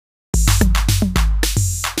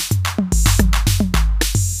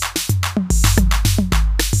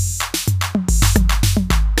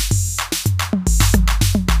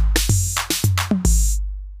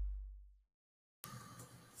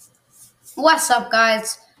What's up,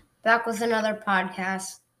 guys? Back with another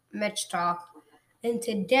podcast, Mitch Talk. And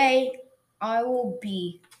today I will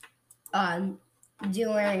be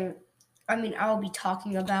doing, I will be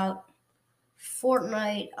talking about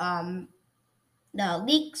Fortnite, the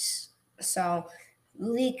leaks. So,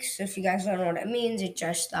 leaks, if you guys don't know what it means, it's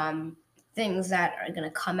just things that are going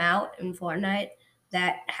to come out in Fortnite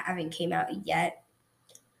that haven't came out yet.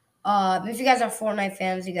 If you guys are Fortnite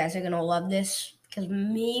fans, you guys are going to love this because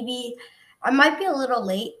maybe I might be a little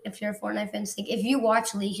late if you're a Fortnite fan. Like if you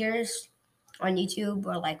watch leakers on YouTube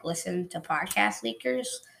or like listen to podcast leakers,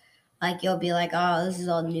 like you'll be like, oh, this is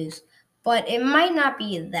old news. But it might not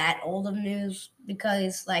be that old of news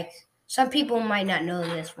because like some people might not know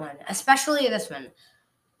this one, especially this one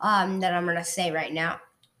that I'm gonna say right now,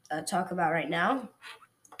 talk about right now.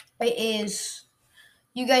 It is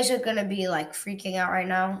you guys are gonna be like freaking out right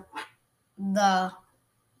now. The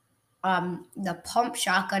pump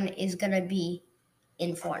shotgun is gonna be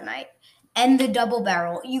in Fortnite. And the double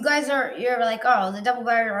barrel. You're like, oh, the double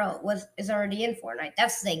barrel is already in Fortnite.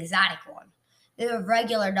 That's the exotic one. The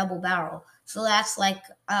regular double barrel. So that's like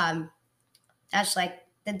the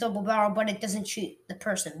double barrel, but it doesn't shoot the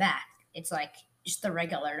person back. It's like just the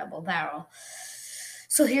regular double barrel.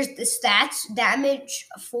 So here's the stats. Damage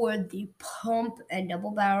for the pump and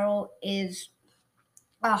double barrel is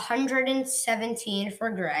 117 for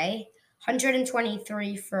gray,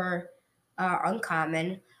 123 for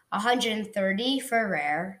uncommon, 130 for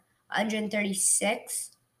rare,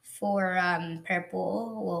 136 for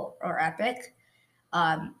purple or epic,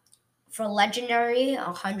 for legendary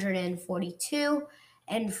 142,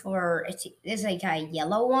 and for it's like a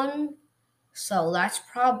yellow one, so that's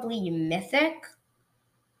probably mythic.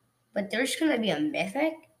 But there's gonna be a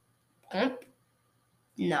mythic pump.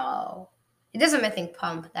 No, it doesn't mythic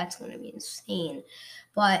pump. That's gonna be insane.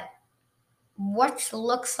 But what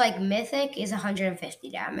looks like mythic is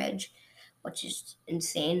 150 damage, which is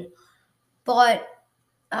insane. But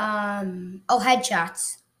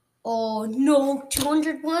headshots. Oh no,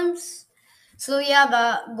 200 ones. So yeah,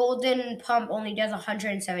 the golden pump only does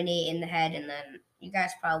 178 in the head, and then you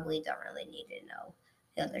guys probably don't really need to know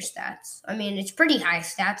the other stats. I mean, it's pretty high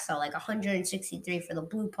stats though, like 163 for the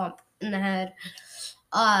blue pump in the head.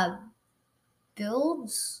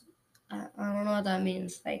 Builds. I don't know what that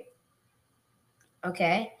means. Like,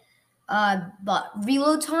 okay. But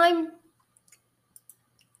reload time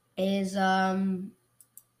is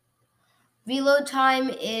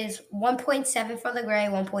 1.7 for the gray,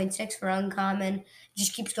 1.6 for uncommon. It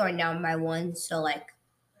just keeps going down by one. So like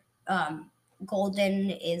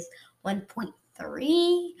golden is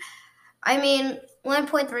 1.3. I mean,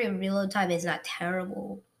 1.3 reload time is not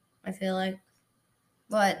terrible, I feel like.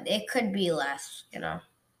 But it could be less, you know.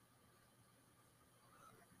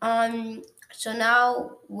 So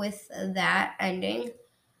now with that ending,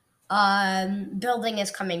 building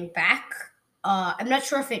is coming back. I'm not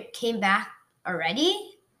sure if it came back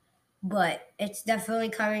already, but it's definitely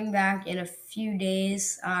coming back in a few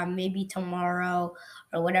days, maybe tomorrow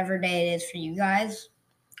or whatever day it is for you guys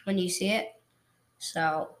when you see it.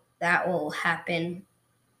 So that will happen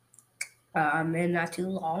in not too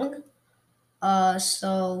long.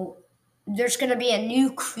 So there's going to be a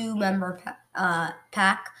new crew member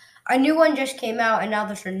pack. A new one just came out, and now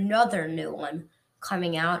there's another new one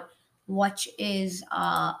coming out, which is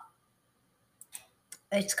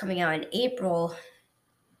it's coming out in April.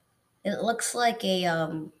 It looks like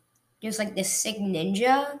there's like this sick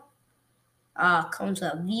ninja. Comes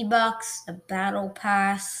with V-Bucks, a battle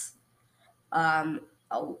pass, a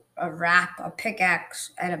wrap, a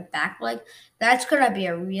pickaxe, and a backbling. That's gonna be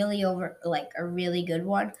a really good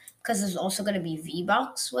one because there's also gonna be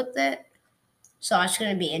V-Bucks with it. So it's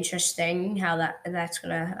gonna be interesting how that's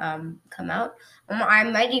gonna come out. I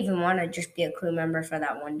might even want to just be a crew member for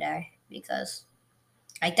that one day because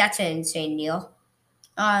like that's an insane deal.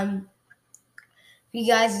 If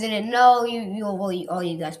you guys didn't know, all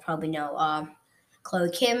you guys probably know.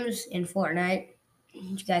 Chloe Kim's in Fortnite.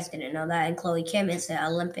 You guys didn't know that, and Chloe Kim is an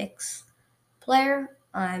Olympics player.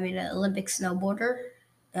 An Olympic snowboarder,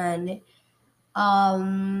 and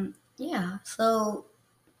yeah. So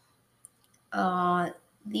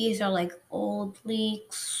these are like old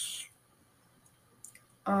leaks.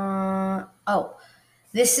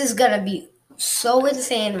 This is gonna be so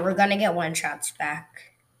insane. We're gonna get one shots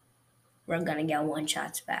back.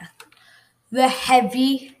 The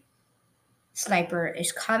heavy sniper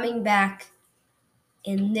is coming back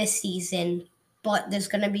in this season, but there's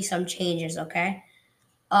gonna be some changes, okay?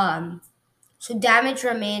 So damage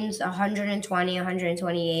remains 120,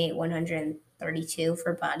 128, 132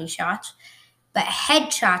 for body shots, but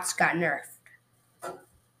headshots got nerfed.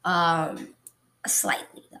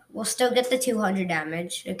 Slightly though. We'll still get the 200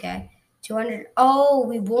 damage. Okay, 200. Oh,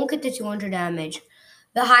 we won't get the 200 damage.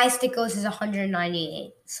 The highest it goes is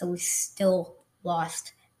 198. So we still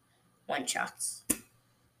lost one shots.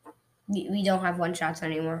 We don't have one shots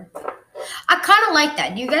anymore. I kind of like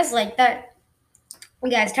that. Do you guys like that?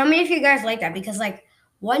 Guys, tell me if you guys like that because like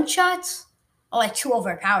one shots are like too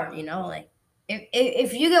overpowered. Like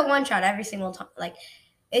if you get one shot every single time, like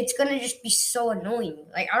it's gonna just be so annoying.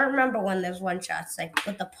 Like I remember when there's one shots like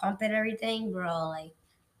with the pump and everything, bro. Like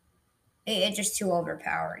it's just too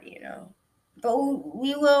overpowered. But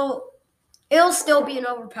we will. It'll still be an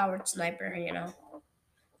overpowered sniper.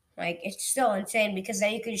 Like it's still insane because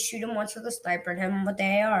then you can shoot him once with a sniper and hit him with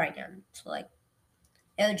the AR again. So like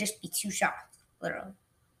it'll just be two shots, literally.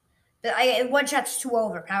 But one shot's too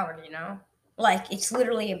overpowered. Like it's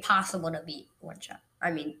literally impossible to beat one shot.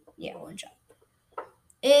 I mean, yeah, one shot.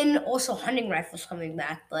 And also hunting rifles coming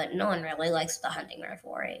back, but no one really likes the hunting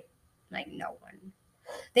rifle, right? Like no one.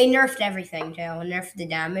 They nerfed everything, too. Nerfed the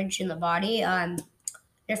damage in the body. Nerfed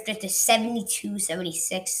it to 72,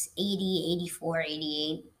 76, 80, 84,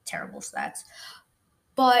 88. Terrible stats.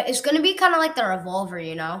 But it's going to be kind of like the revolver.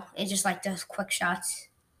 It's just like those quick shots.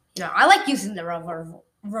 I like using the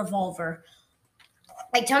revolver.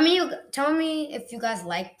 Like, tell me if you guys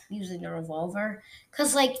like using the revolver.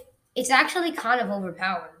 Because, like, it's actually kind of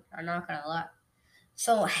overpowered. I'm not going to lie.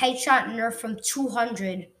 So, headshot nerf from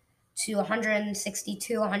 200 to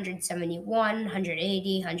 162, 171,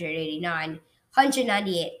 180, 189,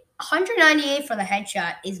 198. 198 for the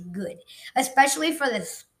headshot is good, especially for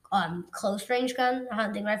this close range gun. The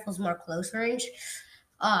hunting rifle is more close range.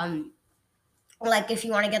 Like if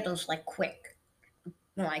you want to get those like quick,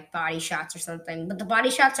 like body shots or something. But the body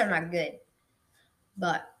shots are not good.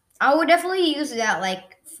 But I would definitely use that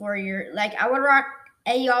like for your like I would rock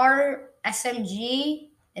AR, SMG,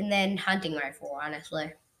 and then hunting rifle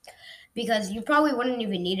honestly. Because you probably wouldn't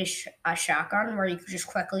even need a shotgun where you could just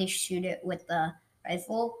quickly shoot it with the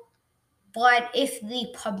rifle. But if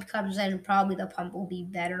the pump comes in, probably the pump will be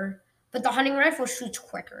better. But the hunting rifle shoots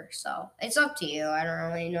quicker, so it's up to you. I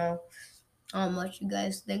don't really know how much you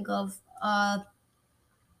guys think of.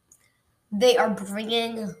 They are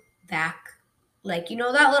bringing back, like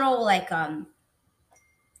that little like a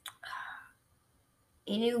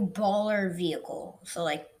new baller vehicle. So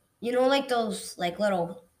like like those like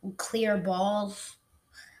little clear balls.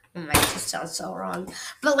 Oh my, this sounds so wrong.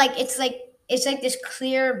 But like it's like this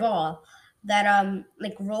clear ball that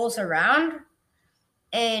like rolls around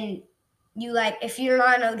and you like if you're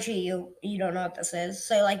not an OG you don't know what this is.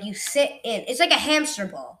 So like you sit in it's like a hamster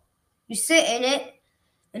ball. You sit in it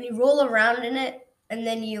and you roll around in it and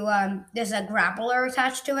then you there's a grappler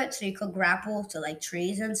attached to it so you could grapple to like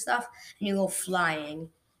trees and stuff and you go flying.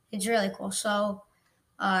 It's really cool. So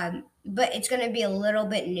but it's gonna be a little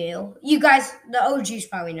bit new. You guys, the OGs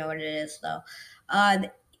probably know what it is though.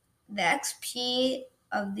 The XP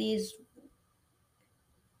of these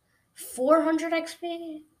 400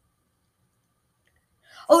 XP.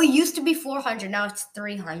 Oh, it used to be 400. Now it's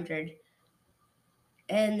 300.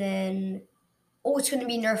 And then, it's gonna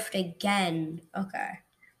be nerfed again. Okay,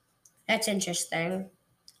 that's interesting.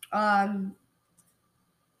 No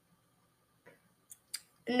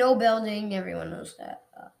building. Everyone knows that.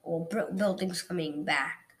 Buildings coming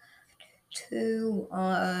back to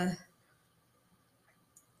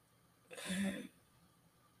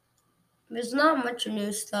there's not much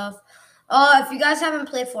new stuff. If you guys haven't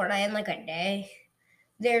played Fortnite in like a day,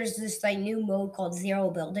 there's this like new mode called zero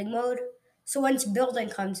building mode. So once building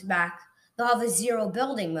comes back, they'll have a zero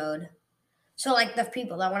building mode. So like the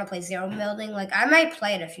people that want to play zero building, like I might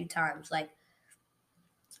play it a few times. Like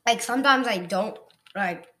sometimes I don't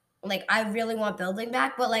like I really want building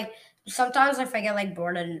back, but like sometimes if I get like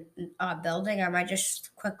bored of building, I might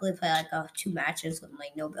just quickly play like 2 matches with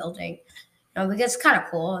like no building. Because it's kind of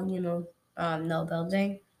cool, no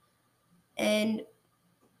building. And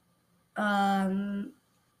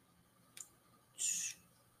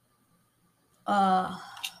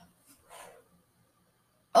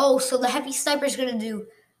so the heavy sniper is gonna do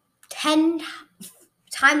 10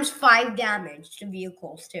 times 5 damage to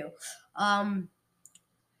vehicles too.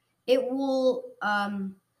 It will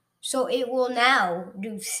it will now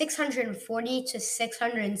do 640 to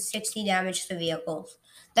 660 damage to vehicles.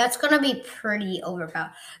 That's gonna be pretty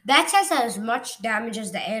overpowered. That has as much damage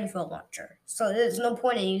as the anvil launcher. So there's no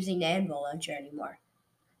point in using the anvil launcher anymore.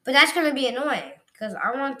 But that's gonna be annoying because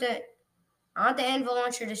I want the anvil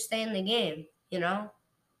launcher to stay in the game.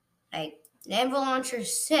 Like the anvil launcher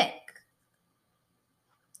is sick.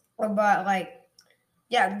 But like,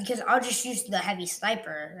 yeah, because I'll just use the heavy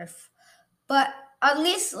sniper. But at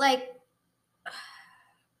least like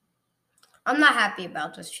I'm not happy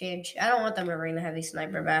about this change. I don't want them to bring the heavy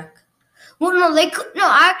sniper back. Well, no, they could. No,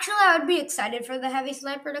 actually, I would be excited for the heavy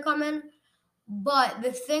sniper to come in. But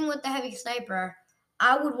the thing with the heavy sniper,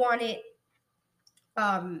 I would want it.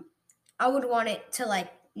 I would want it to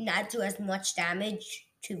like not do as much damage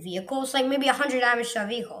to vehicles. Like maybe 100 damage to a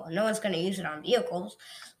vehicle. No one's gonna use it on vehicles.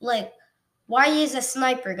 Like, why is a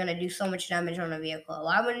sniper gonna do so much damage on a vehicle?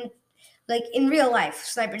 Why wouldn't like in real life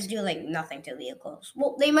snipers do like nothing to vehicles?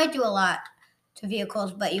 Well, they might do a lot to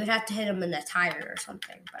vehicles, but you would have to hit them in the tire or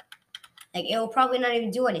something. But like it will probably not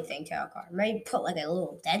even do anything to a car. Maybe put like a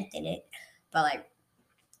little dent in it, but like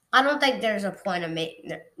I don't think there's a point of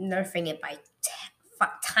nerfing it by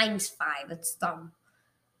times 5. It's dumb.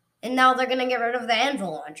 And now they're gonna get rid of the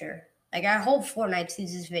anvil launcher. Like I hope Fortnite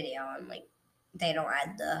sees this video and like they don't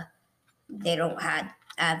add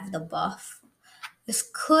the buff. This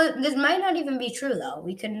might not even be true though.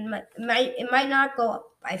 It might not go up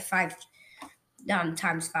by 5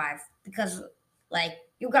 times 5 because like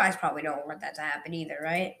you guys probably don't want that to happen either,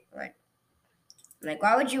 right? Like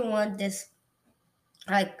why would you want this?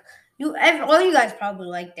 Like all you guys probably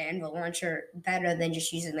like the anvil launcher better than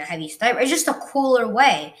just using the heavy sniper. It's just a cooler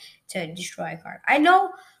way to destroy a car. I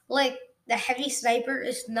know, like the heavy sniper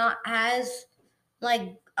is not as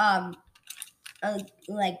like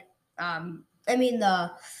like I mean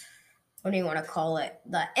the what do you want to call it?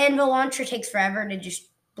 The anvil launcher takes forever to just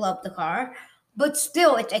blow up the car, but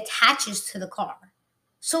still it attaches to the car,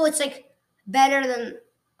 so it's like better than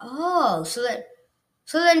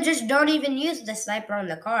so then just don't even use the sniper on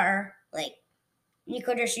the car. Like you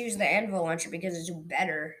could just use the anvil launcher because it's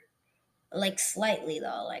better. Like slightly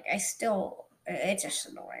though. Like it's just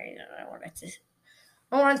annoying. I want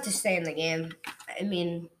it to stay in the game. I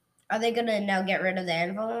mean, are they gonna now get rid of the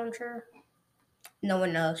anvil launcher? No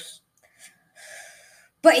one knows.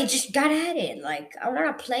 But it just got added. Like I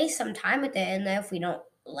want to play some time with it, and then if we don't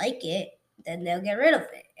like it, then they'll get rid of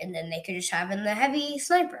it, and then they could just have in the heavy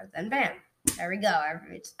sniper. Then bam, there we go.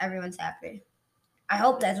 Everyone's happy. I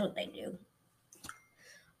hope that's what they do.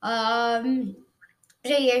 So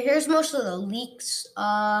yeah, here's most of the leaks.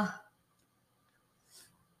 Well,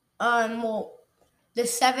 the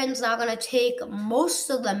 7's not gonna take most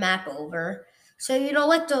of the map over. So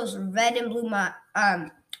like those red and blue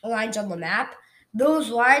lines on the map. Those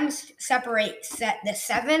lines separate the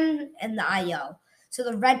 7 and the IO. So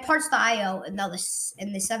the red part's the IO, and the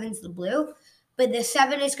 7's the blue. But the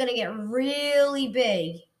 7 is gonna get really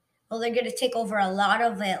big. Well, they're gonna take over a lot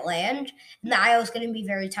of that land, and the IO is gonna be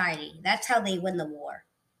very tiny. That's how they win the war.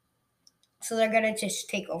 So they're gonna just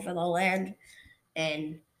take over the land,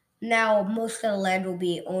 and now most of the land will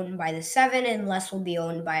be owned by the 7 and less will be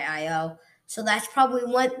owned by IO. So that's probably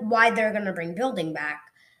why they're going to bring building back.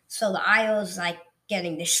 So the IO is like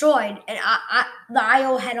getting destroyed. And the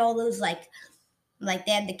IO had all those like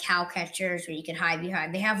they had the cow catchers where you could hide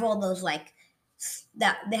behind. They have all those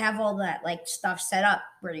they have all that like stuff set up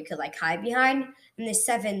where you could like hide behind. And the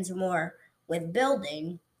 7's more with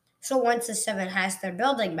building. So once the 7 has their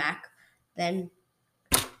building back, then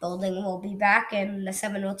building will be back and the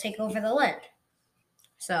 7 will take over the land.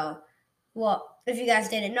 So, well, if you guys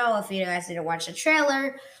didn't know, if you guys didn't watch the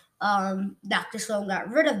trailer, Dr. Sloan got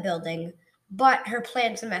rid of building, but her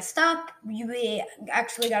plans messed up. We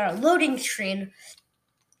actually got a loading screen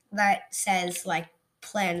that says like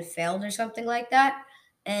plan failed or something like that.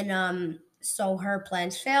 And so her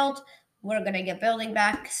plans failed. We're gonna get building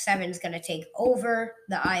back. 7's gonna take over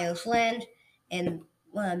the IO's land, and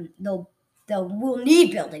we'll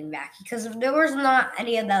need building back because if there was not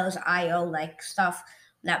any of those IO like stuff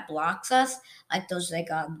that blocks us, like those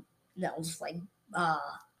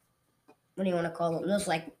what do you want to call them? Those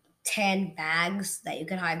like tan bags that you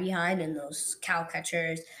can hide behind, and those cow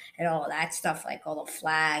catchers and all that stuff, like all the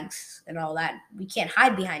flags and all that. We can't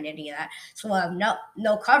hide behind any of that, so we'll have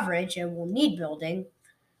no coverage, and we'll need building.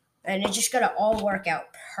 And it's just gonna all work out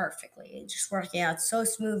perfectly. It's just working out so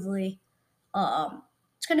smoothly.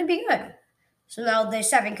 It's gonna be good. So now the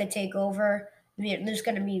 7 could take over. There's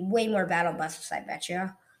gonna be way more battle buses, I bet you.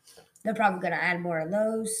 They're probably gonna add more of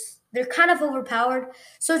those. They're kind of overpowered,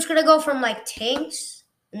 so it's gonna go from like tanks,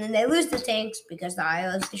 and then they lose the tanks because the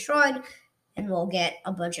IO is destroyed, and we'll get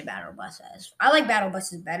a bunch of battle buses. I like battle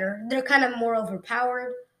buses better. They're kind of more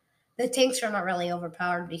overpowered. The tanks are not really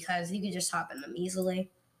overpowered because you can just hop in them easily.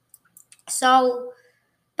 So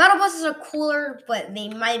battle buses are cooler, but they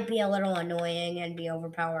might be a little annoying and be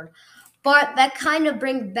overpowered. But that kind of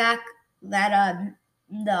brings back that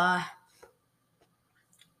the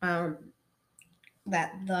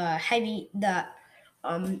heavy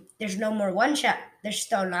There's no more one shot. There's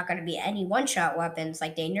still not going to be any one shot weapons.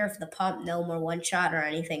 Like they nerfed the pump, no more one shot or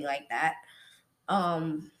anything like that.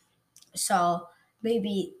 Um, so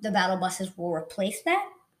maybe the battle buses will replace that.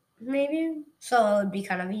 Maybe so it would be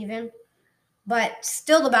kind of even. But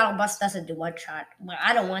still, the battle bus doesn't do one shot. But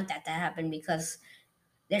I don't want that to happen because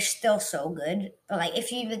they're still so good. But like,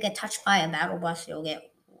 if you even get touched by a battle bus, you'll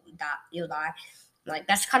die. Like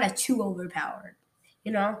that's kind of too overpowered.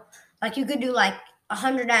 You know, like you could do like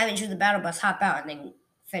 100 damage with the battle bus, hop out, and then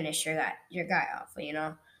finish your guy off.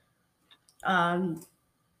 Um.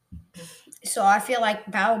 So I feel like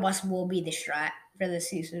battle bus will be the strat for this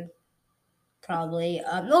season. Probably.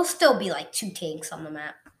 There'll still be like two tanks on the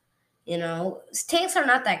map. Tanks are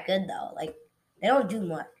not that good though. Like they don't do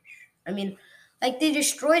much. I mean, like they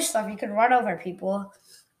destroy stuff. You can run over people.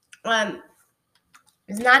 Um,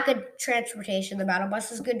 it's not good transportation. The battle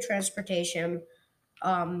bus is good transportation.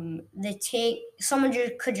 The tank, someone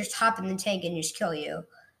could just hop in the tank and just kill you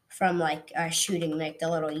from like shooting like the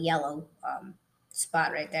little yellow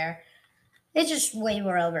spot right there. It's just way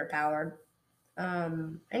more overpowered.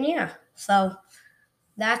 And yeah, so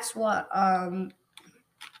that's what um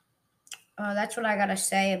that's what I gotta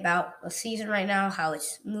say about the season right now. How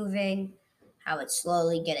it's moving, how it's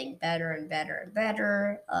slowly getting better and better and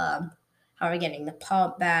better. How we're getting the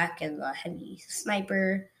pump back and the heavy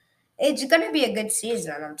sniper. It's gonna be a good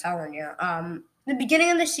season. I'm telling you. The beginning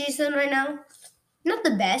of the season right now, not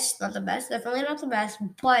the best, definitely not the best,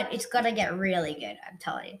 but it's gonna get really good. I'm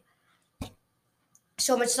telling you.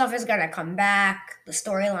 So much stuff is gonna come back. The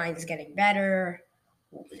storyline is getting better.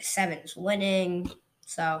 The seven's winning.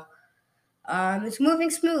 So it's moving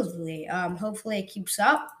smoothly. Hopefully it keeps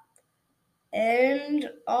up. And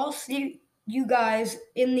I'll see you guys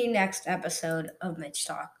in the next episode of Mitch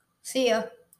Talk. See ya.